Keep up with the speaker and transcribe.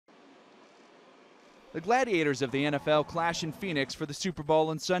The Gladiators of the NFL clash in Phoenix for the Super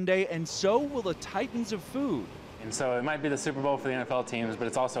Bowl on Sunday, and so will the Titans of food. And so it might be the Super Bowl for the NFL teams, but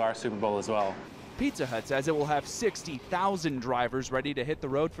it's also our Super Bowl as well. Pizza Hut says it will have 60,000 drivers ready to hit the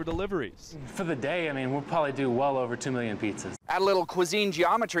road for deliveries. For the day, I mean, we'll probably do well over 2 million pizzas. Add a little cuisine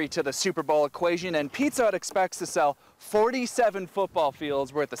geometry to the Super Bowl equation, and Pizza Hut expects to sell 47 football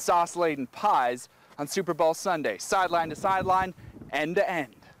fields worth of sauce-laden pies on Super Bowl Sunday, sideline to sideline, end to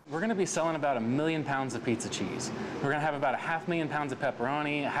end. We're going to be selling about 1 million pounds of pizza cheese. We're going to have about 500,000 pounds of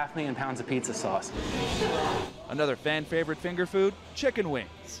pepperoni, 500,000 pounds of pizza sauce. Another fan favorite finger food, chicken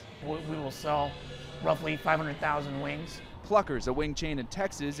wings. We will sell roughly 500,000 wings. Pluckers, a wing chain in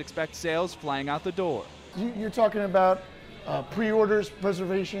Texas, expect sales flying out the door. You're talking about pre-orders,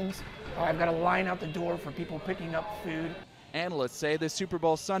 reservations. I've got a line out the door for people picking up food. Analysts say the Super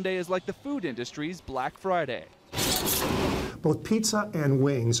Bowl Sunday is like the food industry's Black Friday. Both pizza and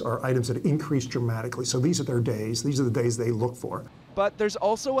wings are items that increase dramatically, so these are their days. These are the days they look for. But there's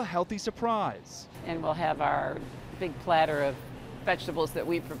also a healthy surprise. And we'll have our big platter of vegetables that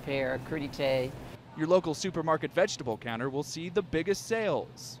we prepare, crudité. Your local supermarket vegetable counter will see the biggest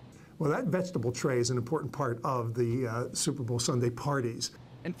sales. Well, that vegetable tray is an important part of the Super Bowl Sunday parties.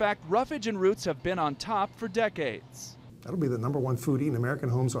 In fact, roughage and roots have been on top for decades. That'll be the #1 food eaten in American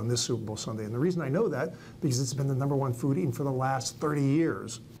homes on this Super Bowl Sunday. And the reason I know that, because it's been the #1 food eaten for the last 30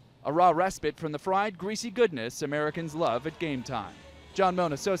 years. A raw respite from the fried, greasy goodness Americans love at game time. John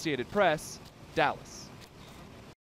Moan, Associated Press, Dallas.